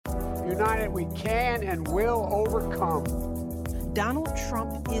United, we can and will overcome. Donald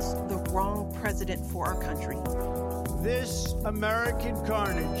Trump is the wrong president for our country. This American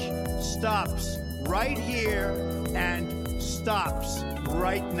carnage stops right here and stops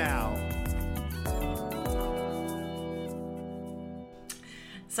right now.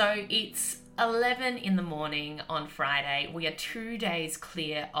 So it's 11 in the morning on Friday. We are 2 days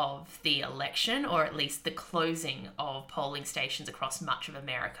clear of the election, or at least the closing of polling stations across much of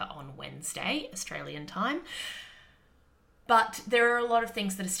America on Wednesday, Australian time. But there are a lot of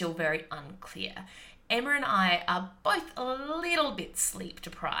things that are still very unclear. Emma and I are both a little bit sleep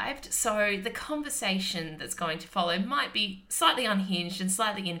deprived, so the conversation that's going to follow might be slightly unhinged and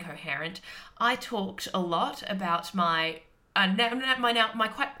slightly incoherent. I talked a lot about my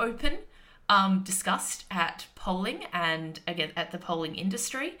quite open disgust at polling and again at the polling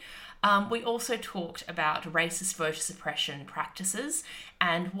industry. We also talked about racist voter suppression practices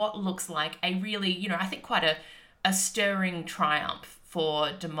and what looks like a really, I think quite a stirring triumph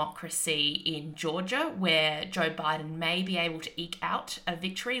for democracy in Georgia, where Joe Biden may be able to eke out a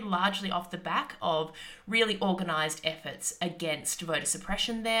victory largely off the back of really organised efforts against voter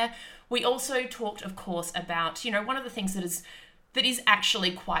suppression there. We also talked, of course, about, one of the things that is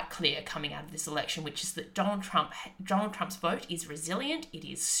actually quite clear coming out of this election, which is that Donald Trump's vote is resilient, it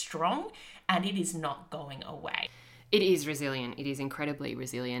is strong, and it is not going away. It is resilient. It is incredibly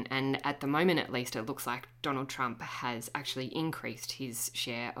resilient. And at the moment, at least, it looks like Donald Trump has actually increased his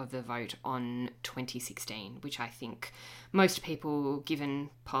share of the vote on 2016, which I think most people,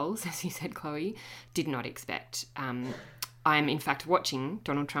 given polls, as you said, Chloe, did not expect. I'm, in fact, watching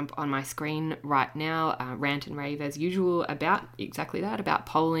Donald Trump on my screen right now, rant and rave as usual about exactly that, about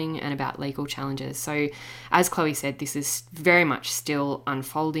polling and about legal challenges. So, as Chloe said, this is very much still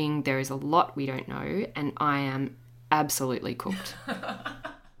unfolding. There is a lot we don't know, and I am absolutely cooked.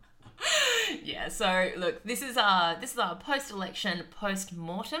 Yeah, so look, this is our post-election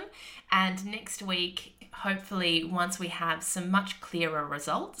post-mortem, and next week, hopefully, once we have some much clearer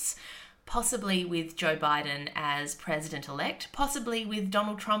results, possibly with Joe Biden as president-elect, possibly with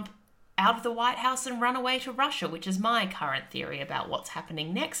Donald Trump out of the White House and run away to Russia, which is my current theory about what's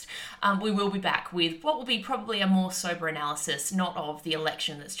happening next. We will be back with what will be probably a more sober analysis, not of the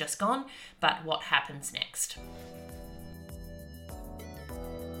election that's just gone, but what happens next.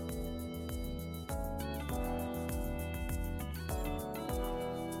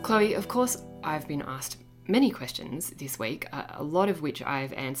 Chloe, of course, I've been asked many questions this week, a lot of which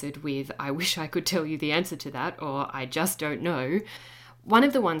I've answered with, I wish I could tell you the answer to that, or I just don't know. One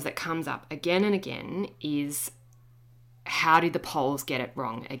of the ones that comes up again and again is, how did the polls get it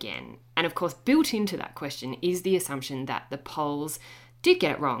wrong again? And of course, built into that question is the assumption that the polls did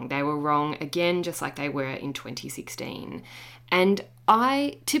get it wrong. They were wrong again, just like they were in 2016. And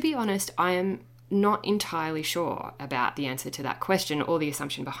to be honest, I am not entirely sure about the answer to that question or the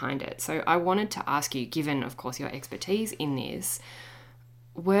assumption behind it. So I wanted to ask you, given, of course, your expertise in this,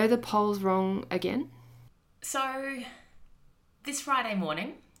 were the polls wrong again? So this Friday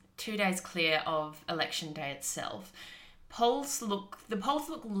morning, 2 days clear of election day itself, the polls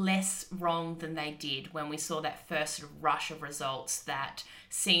look less wrong than they did when we saw that first sort of rush of results that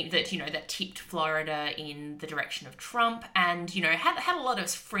tipped Florida in the direction of Trump, and had a lot of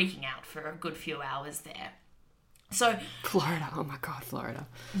us freaking out for a good few hours there. So Florida, oh my God, Florida.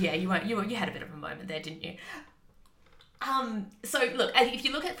 Yeah, you had a bit of a moment there, didn't you? So look, if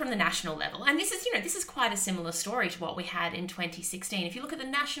you look at it from the national level, and this is quite a similar story to what we had in 2016. If you look at the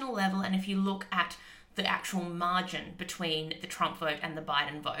national level, and if you look at the actual margin between the Trump vote and the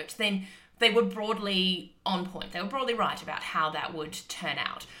Biden vote, then they were broadly on point. They were broadly right about how that would turn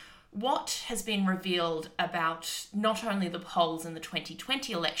out. What has been revealed about not only the polls in the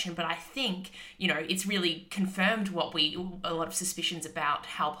 2020 election, but I think, it's really confirmed a lot of suspicions about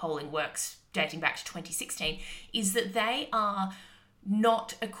how polling works dating back to 2016, is that they are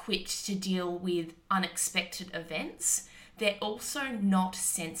not equipped to deal with unexpected events. They're also not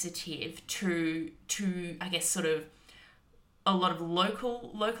sensitive to I guess, sort of a lot of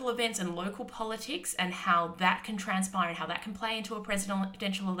local events and local politics and how that can transpire and how that can play into a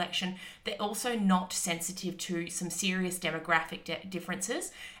presidential election. They're also not sensitive to some serious demographic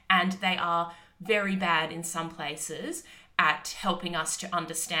differences, and they are very bad in some places at helping us to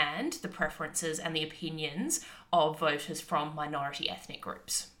understand the preferences and the opinions of voters from minority ethnic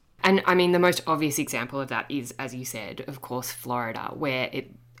groups. And I mean, the most obvious example of that is, as you said, of course, Florida, where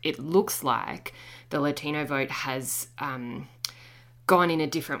it looks like the Latino vote has gone in a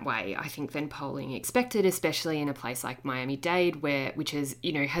different way, I think, than polling expected, especially in a place like Miami-Dade, which is,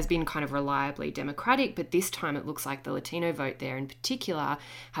 has been kind of reliably Democratic, but this time it looks like the Latino vote there in particular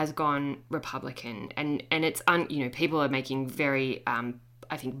has gone Republican, and it's people are making very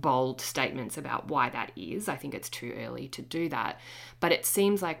I think bold statements about why that is. I think it's too early to do that, but it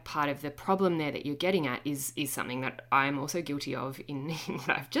seems like part of the problem there that you're getting at is something that I'm also guilty of in what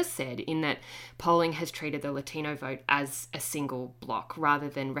I've just said, in that polling has treated the Latino vote as a single block rather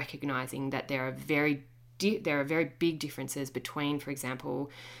than recognizing that there are very big differences between, for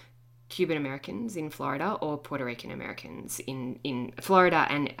example, Cuban Americans in Florida or Puerto Rican Americans in Florida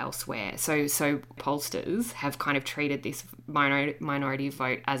and elsewhere. So pollsters have kind of treated this minority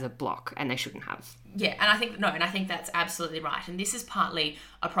vote as a block, and they shouldn't have. Yeah, and I think that's absolutely right. And this is partly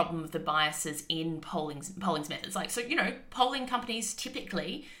a problem of the biases in polling's methods. Like, so, polling companies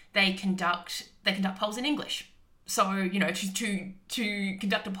typically they conduct polls in English. So, to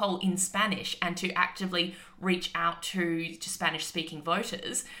conduct a poll in Spanish and to actively reach out to Spanish-speaking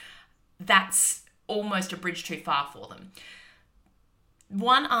voters, that's almost a bridge too far for them.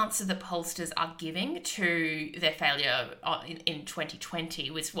 One answer that pollsters are giving to their failure in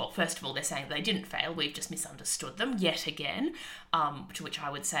 2020 was, well, first of all, they're saying they didn't fail, we've just misunderstood them yet again, to which I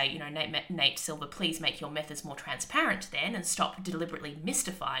would say, Nate Silver, please make your methods more transparent then and stop deliberately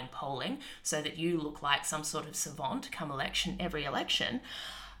mystifying polling so that you look like some sort of savant come every election.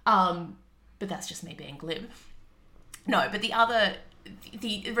 But that's just me being glib. No, but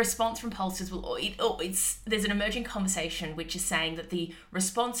the response from pollsters there's an emerging conversation which is saying that the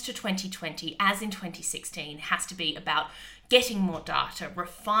response to 2020, as in 2016, has to be about getting more data,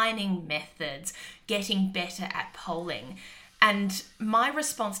 refining methods, getting better at polling. And my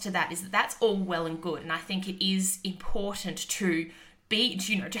response to that is that that's all well and good, and I think it is important to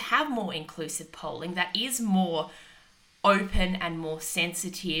have more inclusive polling that is more open and more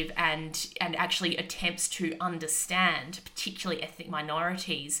sensitive and actually attempts to understand particularly ethnic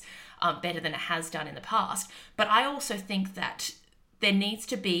minorities better than it has done in the past. But I also think that there needs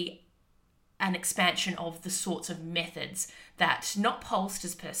to be an expansion of the sorts of methods that not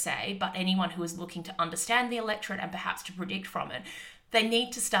pollsters per se, but anyone who is looking to understand the electorate and perhaps to predict from it, they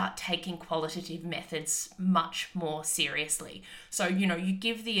need to start taking qualitative methods much more seriously. So, you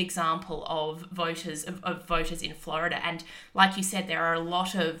give the example of voters in Florida, and like you said, there are a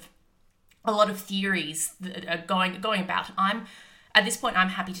lot of theories that are going about. At this point, I'm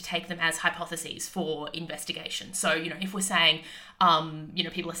happy to take them as hypotheses for investigation. So, if we're saying,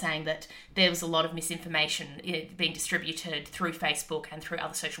 people are saying that there was a lot of misinformation being distributed through Facebook and through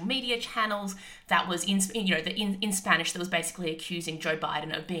other social media channels that was in Spanish, that was basically accusing Joe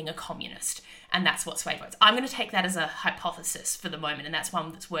Biden of being a communist, and that's what swayed votes. I'm going to take that as a hypothesis for the moment, and that's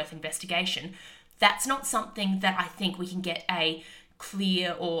one that's worth investigation. That's not something that I think we can get a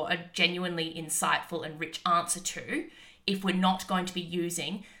clear or a genuinely insightful and rich answer to if we're not going to be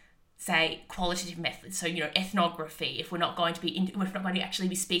using, say, qualitative methods. So, ethnography, if we're not going to actually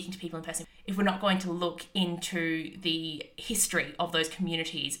be speaking to people in person, if we're not going to look into the history of those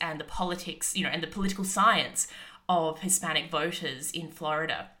communities and the politics, and the political science of Hispanic voters in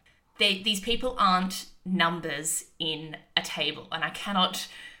Florida. These people aren't numbers in a table, and I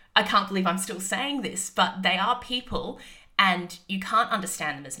can't believe I'm still saying this, but they are people, and you can't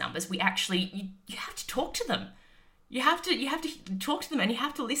understand them as numbers. You have to talk to them. You have to talk to them, and you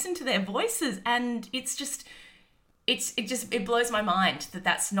have to listen to their voices, and it blows my mind that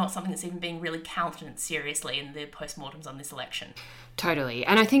that's not something that's even being really countenanced seriously in the postmortems on this election. Totally.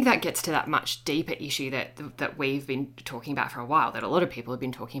 And I think that gets to that much deeper issue that we've been talking about for a while, that a lot of people have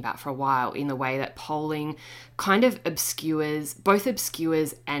been talking about for a while, in the way that polling kind of obscures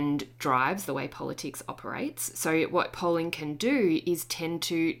and drives the way politics operates. So what polling can do is tend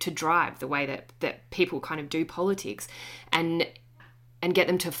to drive the way that people kind of do politics, and get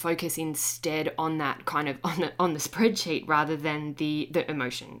them to focus instead on that kind of on the spreadsheet rather than the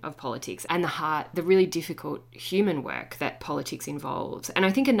emotion of politics and the really difficult human work that politics involves. And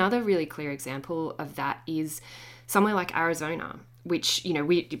I think another really clear example of that is somewhere like Arizona, which,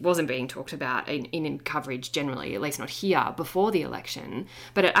 it wasn't being talked about in coverage generally, at least not here, before the election,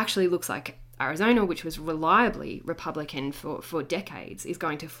 but it actually looks like Arizona, which was reliably Republican for decades, is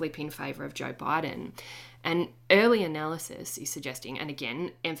going to flip in favour of Joe Biden. And early analysis is suggesting, and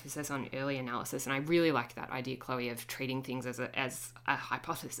again, emphasis on early analysis, and I really like that idea, Chloe, of treating things as a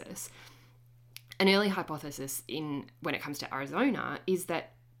hypothesis. An early hypothesis when it comes to Arizona is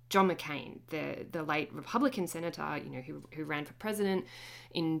that John McCain, the late Republican senator, who ran for president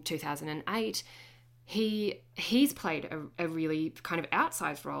in 2008, he's played a really kind of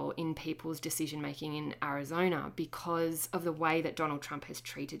outsized role in people's decision-making in Arizona because of the way that Donald Trump has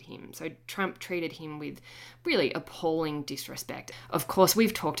treated him. So Trump treated him with really appalling disrespect. Of course,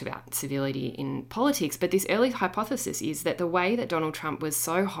 we've talked about civility in politics, but this early hypothesis is that the way that Donald Trump was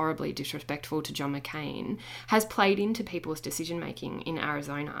so horribly disrespectful to John McCain has played into people's decision-making in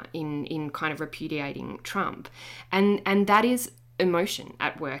Arizona in kind of repudiating Trump. And that is emotion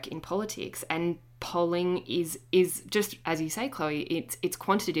at work in politics, and polling is just, as you say, Chloe, its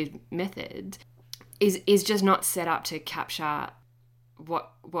quantitative method is just not set up to capture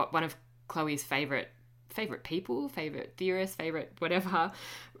what one of Chloe's favorite people, favorite theorists, favorite whatever,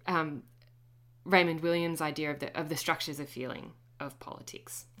 Raymond Williams' idea of the structures of feeling of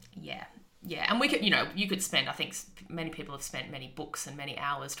politics. Yeah, and we could, you could spend, I think many people have spent many books and many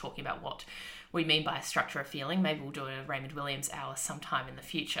hours talking about what we mean by a structure of feeling. Maybe we'll do a Raymond Williams hour sometime in the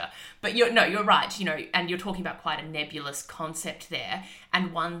future. But you're right, and you're talking about quite a nebulous concept there,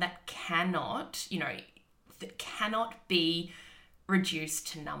 and one that cannot be reduced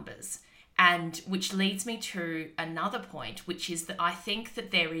to numbers. And which leads me to another point, which is that I think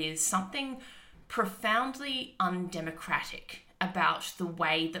that there is something profoundly undemocratic about the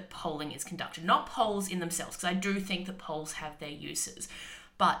way that polling is conducted. Not polls in themselves, because I do think that polls have their uses,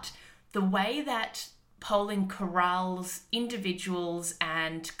 but the way that polling corrals individuals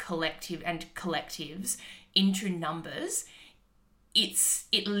and collectives into numbers,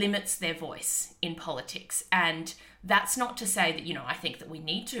 it limits their voice in politics. And that's not to say that, I think that we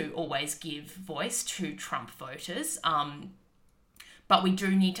need to always give voice to Trump voters, but we do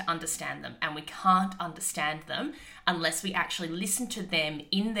need to understand them, and we can't understand them unless we actually listen to them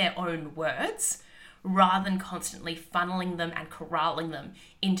in their own words, rather than constantly funneling them and corralling them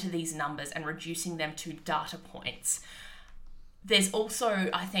into these numbers and reducing them to data points. There's also,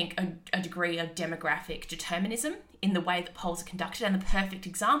 I think, a degree of demographic determinism in the way that polls are conducted, and the perfect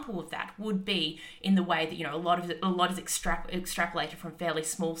example of that would be in the way that, a lot is extrapolated from fairly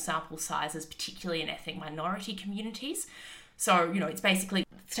small sample sizes, particularly in ethnic minority communities. So, it's basically,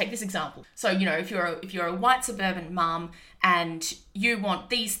 let's take this example. So, if you're a white suburban mum and you want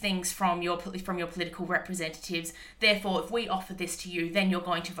these things from your political representatives, therefore, if we offer this to you, then you're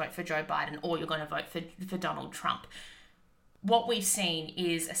going to vote for Joe Biden or you're going to vote for Donald Trump. What we've seen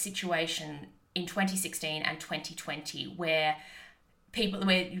is a situation in 2016 and 2020 where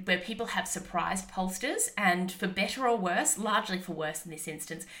people have surprised pollsters, and for better or worse, largely for worse in this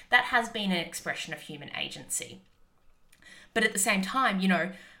instance, that has been an expression of human agency. But at the same time,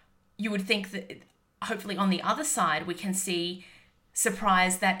 you would think that hopefully on the other side, we can see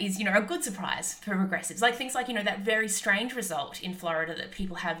surprise that is, a good surprise for progressives. Like things like, that very strange result in Florida that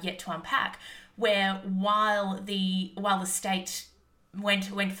people have yet to unpack, where while the state went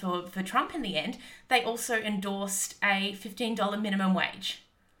for Trump in the end, they also endorsed a $15 minimum wage.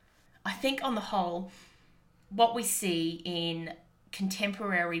 I think on the whole, what we see in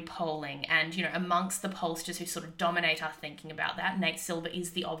contemporary polling and, amongst the pollsters who sort of dominate our thinking about that, Nate Silver is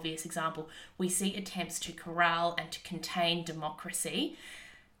the obvious example. We see attempts to corral and to contain democracy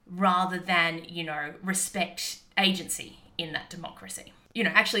rather than, respect agency in that democracy.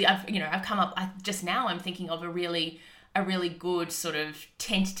 Actually, I've come up, I'm thinking of a really good sort of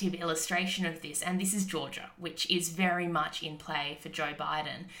tentative illustration of this, and this is Georgia, which is very much in play for Joe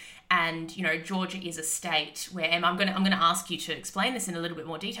Biden. And, Georgia is a state where, and I'm going to ask you to explain this in a little bit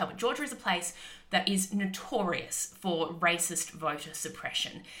more detail, but Georgia is a place that is notorious for racist voter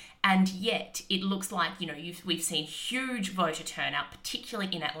suppression. And yet it looks like, we've seen huge voter turnout,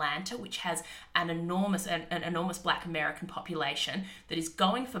 particularly in Atlanta, which has an enormous Black American population that is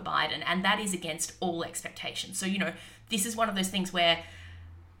going for Biden, and that is against all expectations. So, this is one of those things where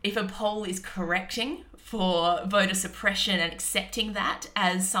if a poll is correcting for voter suppression and accepting that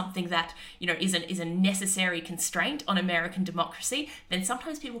as something that, is a necessary constraint on American democracy, then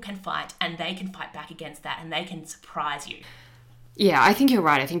sometimes people can fight, and they can fight back against that, and they can surprise you. Yeah, I think you're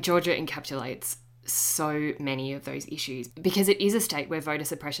right. I think Georgia encapsulates so many of those issues because it is a state where voter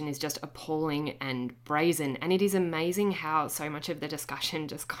suppression is just appalling and brazen. And it is amazing how so much of the discussion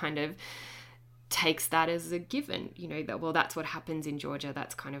just kind of takes that as a given, that's what happens in Georgia,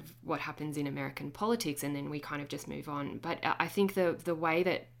 that's kind of what happens in American politics, and then we kind of just move on. But I think the way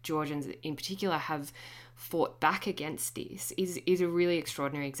that Georgians in particular have fought back against this is a really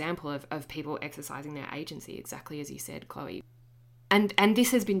extraordinary example of people exercising their agency, exactly as you said, Chloe. And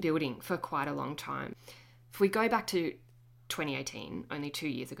this has been building for quite a long time. If we go back to 2018, only 2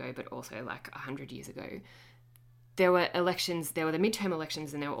 years ago, but also like 100 years ago, there were elections, there were the midterm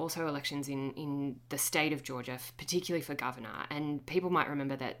elections, and there were also elections in the state of Georgia, particularly for governor. And people might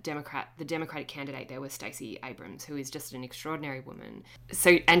remember that the Democratic candidate there was Stacey Abrams, who is just an extraordinary woman.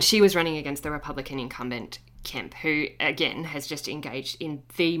 And she was running against the Republican incumbent Kemp, who, again, has just engaged in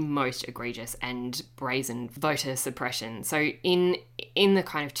the most egregious and brazen voter suppression. So in the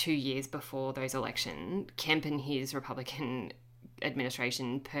kind of 2 years before those elections, Kemp and his Republican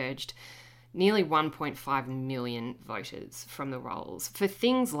administration purged nearly 1.5 million voters from the rolls for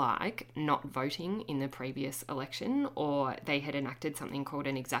things like not voting in the previous election, or they had enacted something called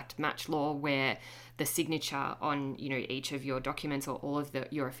an exact match law, where the signature on, each of your documents or all of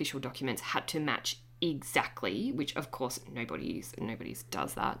your official documents had to match exactly, which of course nobody's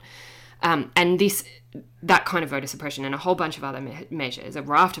does that. And that kind of voter suppression and a whole bunch of other measures, a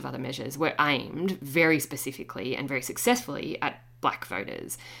raft of other measures, were aimed very specifically and very successfully at black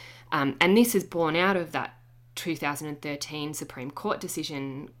voters. And this is born out of that 2013 Supreme Court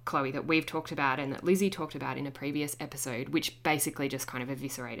decision, Chloe, that we've talked about and that Lizzie talked about in a previous episode, which basically just kind of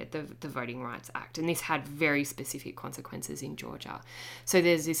eviscerated the Voting Rights Act. And this had very specific consequences in Georgia. So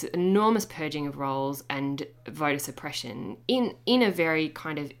there's this enormous purging of rolls and voter suppression in a very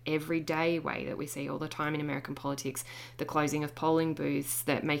kind of everyday way that we see all the time in American politics, the closing of polling booths,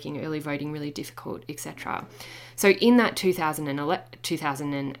 that making early voting really difficult, etc. So in that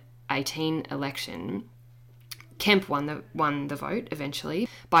 2018 election, Kemp won the vote eventually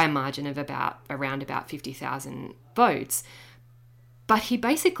by a margin of around 50,000 votes, but he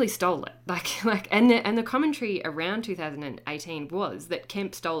basically stole it. And the commentary around 2018 was that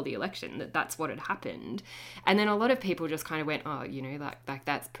Kemp stole the election, that's what had happened, and then a lot of people just kind of went, oh,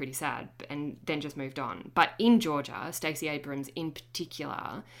 that's pretty sad, and then just moved on. But in Georgia, Stacey Abrams in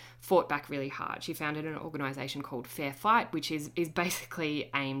particular fought back really hard. She founded an organisation called Fair Fight, which is basically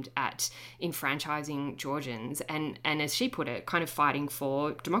aimed at enfranchising Georgians and as she put it, kind of fighting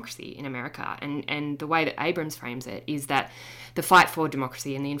for democracy in America. And the way that Abrams frames it is that the fight for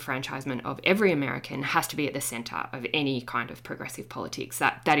democracy and the enfranchisement of every American has to be at the centre of any kind of progressive politics.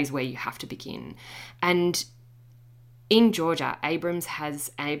 That is where you have to begin. And in Georgia, Abrams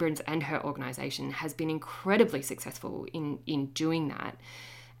and her organisation has been incredibly successful in doing that,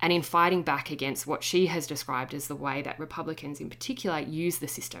 and in fighting back against what she has described as the way that Republicans in particular use the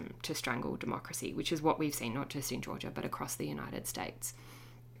system to strangle democracy, which is what we've seen not just in Georgia but across the United States.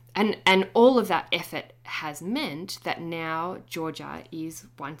 And all of that effort has meant that now Georgia is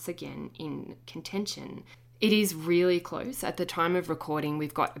once again in contention. It is really close. At the time of recording,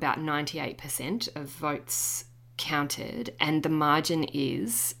 we've got about 98% of votes counted, and the margin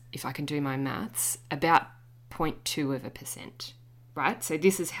is, if I can do my maths, about 0.2%. Right? So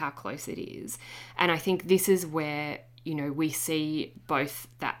this is how close it is. And I think this is where, we see both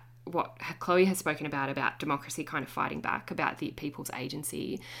that what Chloe has spoken about democracy kind of fighting back, about the people's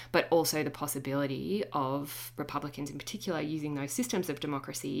agency, but also the possibility of Republicans in particular using those systems of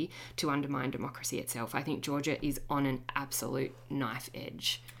democracy to undermine democracy itself. I think Georgia is on an absolute knife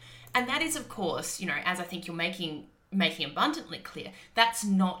edge. And that is, of course, as I think you're making abundantly clear, that's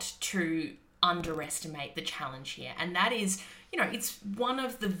not to underestimate the challenge here. And that is, it's one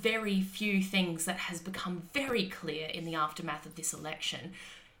of the very few things that has become very clear in the aftermath of this election,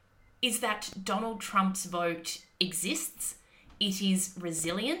 is that Donald Trump's vote exists. It is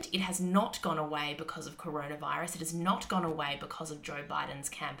resilient. It has not gone away because of coronavirus. It has not gone away because of Joe Biden's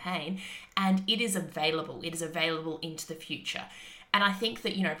campaign. And it is available. It is available into the future. And I think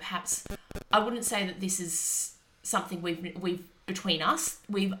that, perhaps I wouldn't say that this is something we've between us,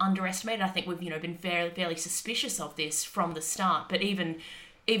 we've underestimated. I think we've, been fairly suspicious of this from the start. But even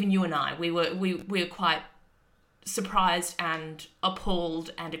you and I, we were quite surprised and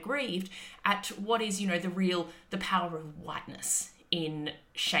appalled and aggrieved at what is, the power of whiteness in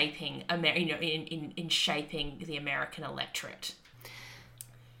shaping in shaping the American electorate.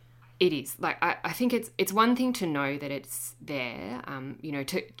 It is. I think it's one thing to know that it's there,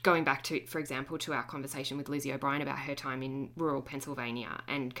 going back to, for example, to our conversation with Lizzie O'Brien about her time in rural Pennsylvania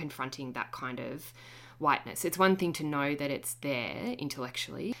and confronting that kind of whiteness. It's one thing to know that it's there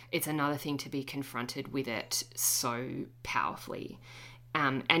intellectually. It's another thing to be confronted with it so powerfully.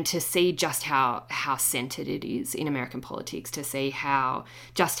 And to see just how centered it is in American politics, to see how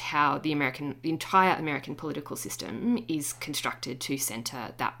the entire American political system is constructed to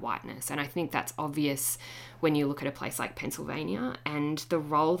center that whiteness. And I think that's obvious when you look at a place like Pennsylvania and the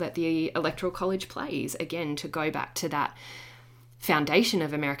role that the Electoral College plays. Again, to go back to that foundation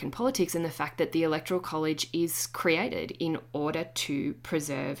of American politics and the fact that the Electoral College is created in order to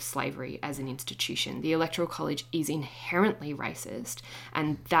preserve slavery as an institution. The Electoral College is inherently racist,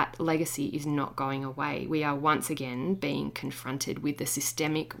 and that legacy is not going away. We are once again being confronted with the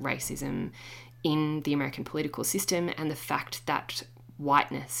systemic racism in the American political system and the fact that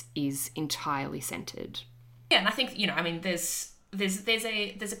whiteness is entirely centred. Yeah, and I think, there's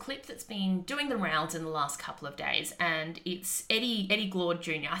a clip that's been doing the rounds in the last couple of days, and it's Eddie Glaude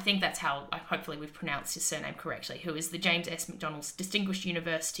Jr. I think that's how, hopefully we've pronounced his surname correctly, who is the James S. McDonald Distinguished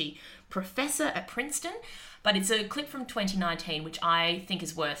University Professor at Princeton. But it's a clip from 2019, which I think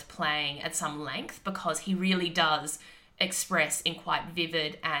is worth playing at some length because he really does express in quite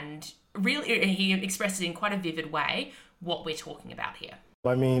vivid and he expresses in quite a vivid way what we're talking about here.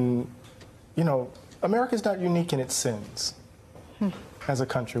 I mean, America's not unique in its sins. As a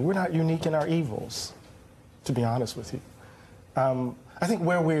country, we're not unique in our evils, to be honest with you. I think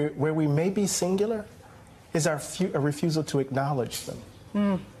where we may be singular is our refusal to acknowledge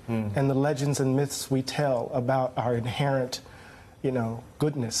them and the legends and myths we tell about our inherent,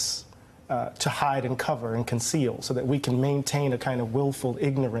 goodness to hide and cover and conceal so that we can maintain a kind of willful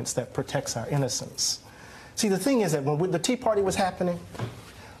ignorance that protects our innocence. See, the thing is that when the Tea Party was happening,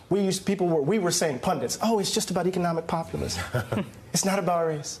 we were saying, pundits, it's just about economic populism. It's not about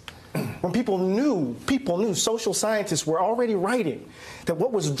race. When people knew, social scientists were already writing that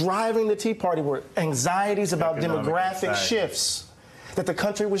what was driving the Tea Party were anxieties about demographic shifts, that the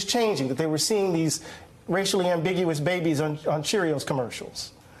country was changing, that they were seeing these racially ambiguous babies on Cheerios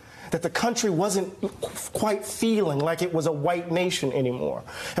commercials, that the country wasn't quite feeling like it was a white nation anymore.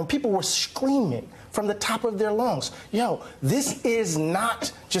 And people were screaming from the top of their lungs, this is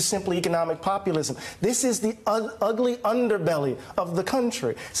not just simply economic populism. This is the ugly underbelly of the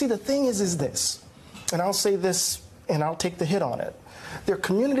country. See, the thing is this, and I'll say this and I'll take the hit on it. There are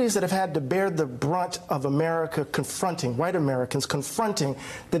communities that have had to bear the brunt of America white Americans confronting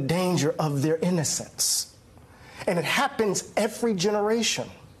the danger of their innocence. And it happens every generation.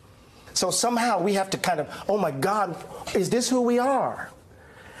 So somehow we have to kind of, oh my God, is this who we are?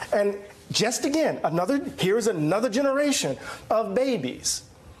 And just again, here's another generation of babies.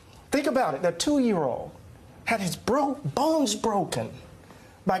 Think about it, that 2-year-old had his bones broken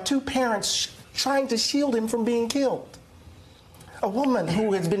by 2 parents trying to shield him from being killed. A woman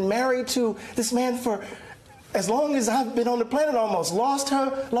who has been married to this man for as long as I've been on the planet almost, lost her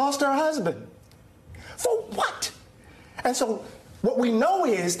husband. For what? And so what we know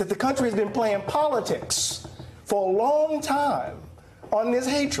is that the country has been playing politics for a long time on this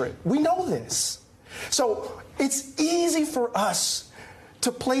hatred. We know this. So it's easy for us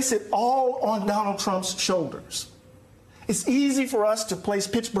to place it all on Donald Trump's shoulders. It's easy for us to place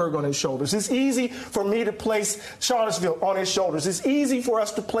Pittsburgh on his shoulders. It's easy for me to place Charlottesville on his shoulders. It's easy for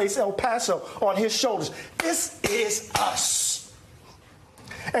us to place El Paso on his shoulders. This is us.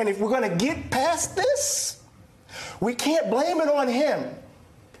 And if we're going to get past this, we can't blame it on him.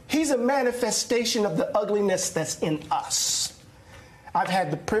 He's a manifestation of the ugliness that's in us. I've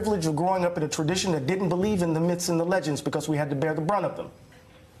had the privilege of growing up in a tradition that didn't believe in the myths and the legends because we had to bear the brunt of them.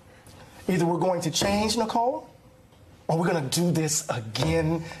 Either we're going to change, Nicole, or we're going to do this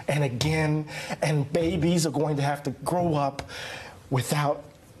again and again, and babies are going to have to grow up without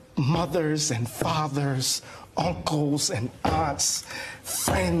mothers and fathers, uncles and aunts,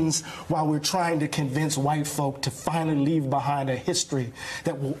 friends, while we're trying to convince white folk to finally leave behind a history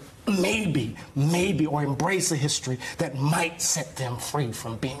that will maybe, or embrace a history that might set them free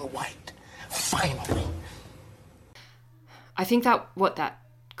from being white. Finally. I think that what that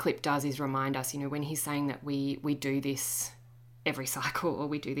clip does is remind us, when he's saying that we do this every cycle or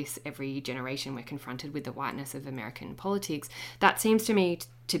we do this every generation, we're confronted with the whiteness of American politics. That seems to me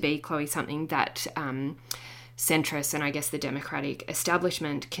to be, Chloe, something that centrists and I guess the Democratic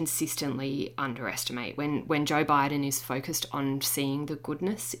establishment consistently underestimate. When Joe Biden is focused on seeing the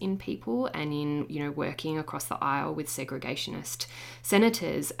goodness in people and in, working across the aisle with segregationist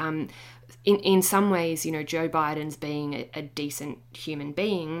senators, in some ways, Joe Biden's being a decent human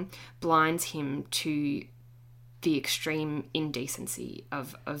being blinds him to the extreme indecency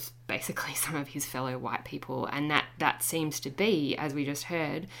of basically some of his fellow white people. And that seems to be, as we just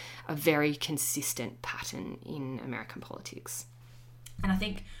heard, a very consistent pattern in American politics. And I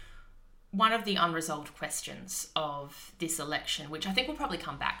think one of the unresolved questions of this election, which I think we'll probably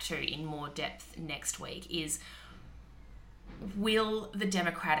come back to in more depth next week, is will the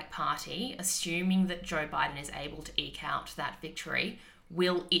Democratic Party, assuming that Joe Biden is able to eke out that victory,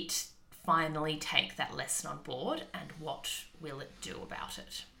 will it finally take that lesson on board, and what will it do about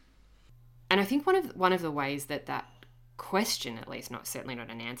it? And I think one of the ways that question, at least, certainly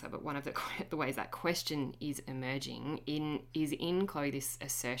not an answer, but one of the ways that question is emerging is in Chloe, this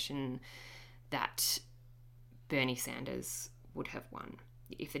assertion that Bernie Sanders would have won.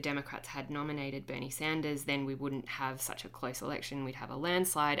 If the Democrats had nominated Bernie Sanders, then we wouldn't have such a close election. We'd have a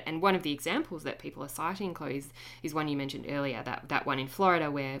landslide. And one of the examples that people are citing, Chloe, is one you mentioned earlier, that one in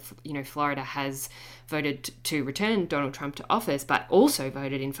Florida, where, you know, Florida has voted to return Donald Trump to office, but also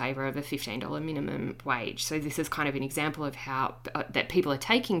voted in favour of a $15 minimum wage. So this is kind of an example of how that people are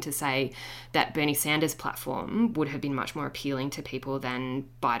taking to say that Bernie Sanders' platform would have been much more appealing to people than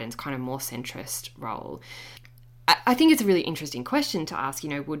Biden's kind of more centrist role. I think it's a really interesting question to ask, you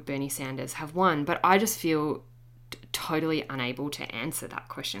know, would Bernie Sanders have won? But I just feel totally unable to answer that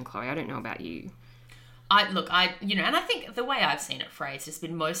question, Chloe. I don't know about you. And I think the way I've seen it phrased has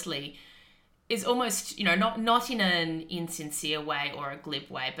been is almost, you know, not in an insincere way or a glib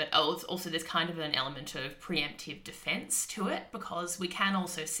way, but also there's kind of an element of preemptive defense to it, because we can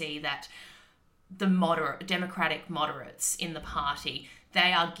also see that the Democratic moderates in the party,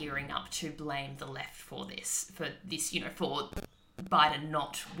 they are gearing up to blame the left for Biden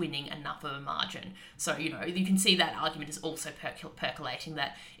not winning enough of a margin. So, you know, you can see that argument is also percolating,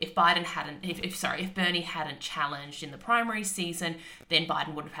 that if Bernie hadn't challenged in the primary season, then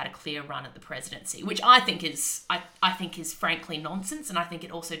Biden would have had a clear run at the presidency, which I think is frankly nonsense. And I think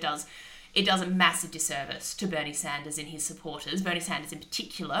it also does a massive disservice to Bernie Sanders and his supporters, Bernie Sanders in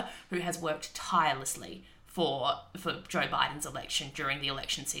particular, who has worked tirelessly for Joe Biden's election during the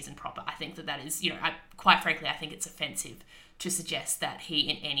election season proper. I think that is, you know, quite frankly, I think it's offensive to suggest that he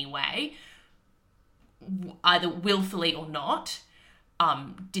in any way, either willfully or not,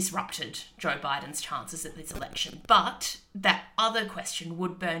 disrupted Joe Biden's chances at this election. But that other question,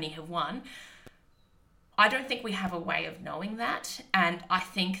 would Bernie have won? I don't think we have a way of knowing that. And I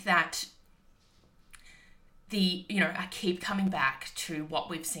think that I keep coming back to what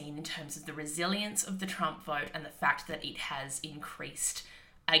we've seen in terms of the resilience of the Trump vote and the fact that it has increased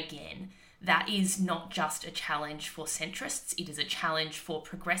again. That is not just a challenge for centrists, it is a challenge for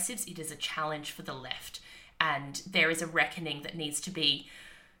progressives, it is a challenge for the left. And there is a reckoning that needs to be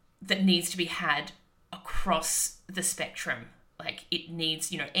had across the spectrum. Like, it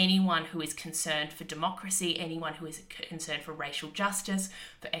needs, you know, anyone who is concerned for democracy, anyone who is concerned for racial justice,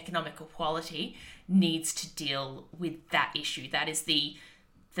 for economic equality, needs to deal with that issue. That is the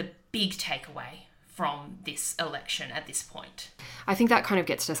big takeaway from this election at this point. I think that kind of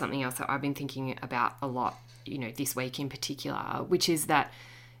gets to something else that I've been thinking about a lot, you know, this week in particular, which is that,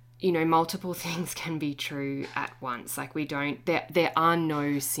 you know, multiple things can be true at once. Like, there are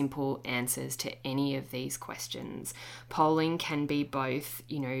no simple answers to any of these questions. Polling can be both,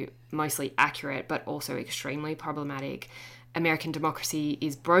 you know, mostly accurate, but also extremely problematic. American democracy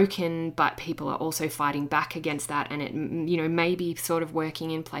is broken, but people are also fighting back against that. And it, you know, may be sort of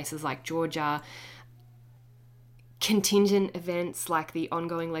working in places like Georgia. Contingent events like the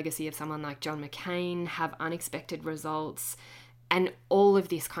ongoing legacy of someone like John McCain have unexpected results. And all of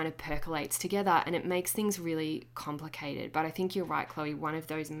this kind of percolates together and it makes things really complicated. But I think you're right, Chloe. One of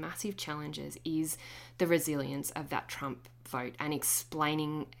those massive challenges is the resilience of that Trump vote and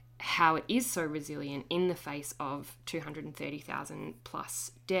explaining how it is so resilient in the face of 230,000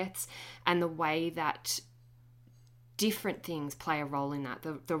 plus deaths, and the way that different things play a role in that,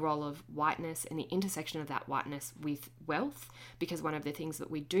 the role of whiteness and the intersection of that whiteness with wealth. Because one of the things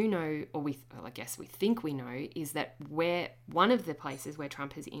that we do know, or we think we know, is that one of the places where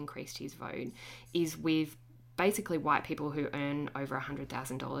Trump has increased his vote is with basically white people who earn over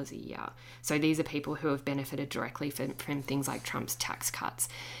 $100,000 a year. So these are people who have benefited directly from things like Trump's tax cuts.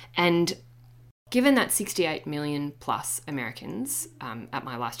 And given that 68 million plus Americans, at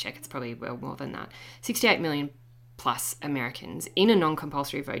my last check, it's probably well more than that, 68 million plus Americans in a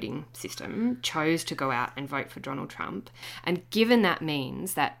non-compulsory voting system chose to go out and vote for Donald Trump. And given that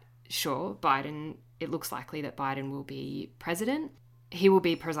means that, sure, it looks likely that Biden will be president. He will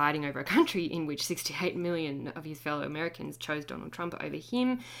be presiding over a country in which 68 million of his fellow Americans chose Donald Trump over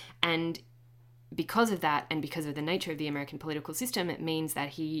him. And because of that, and because of the nature of the American political system, it means that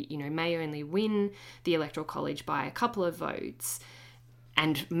he, you know, may only win the Electoral College by a couple of votes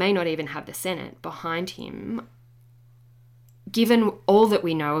and may not even have the Senate behind him. Given all that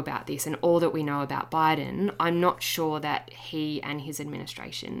we know about this and all that we know about Biden, I'm not sure that he and his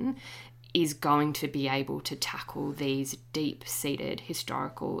administration is going to be able to tackle these deep-seated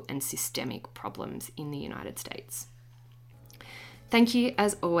historical and systemic problems in the United States. Thank you,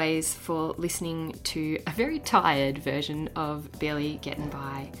 as always, for listening to a very tired version of Barely Getting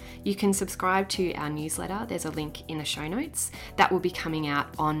By. You can subscribe to our newsletter. There's a link in the show notes. That will be coming out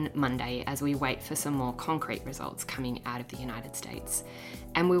on Monday as we wait for some more concrete results coming out of the United States.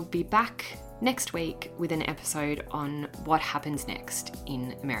 And we'll be back next week with an episode on what happens next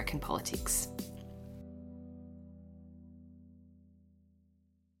in American politics.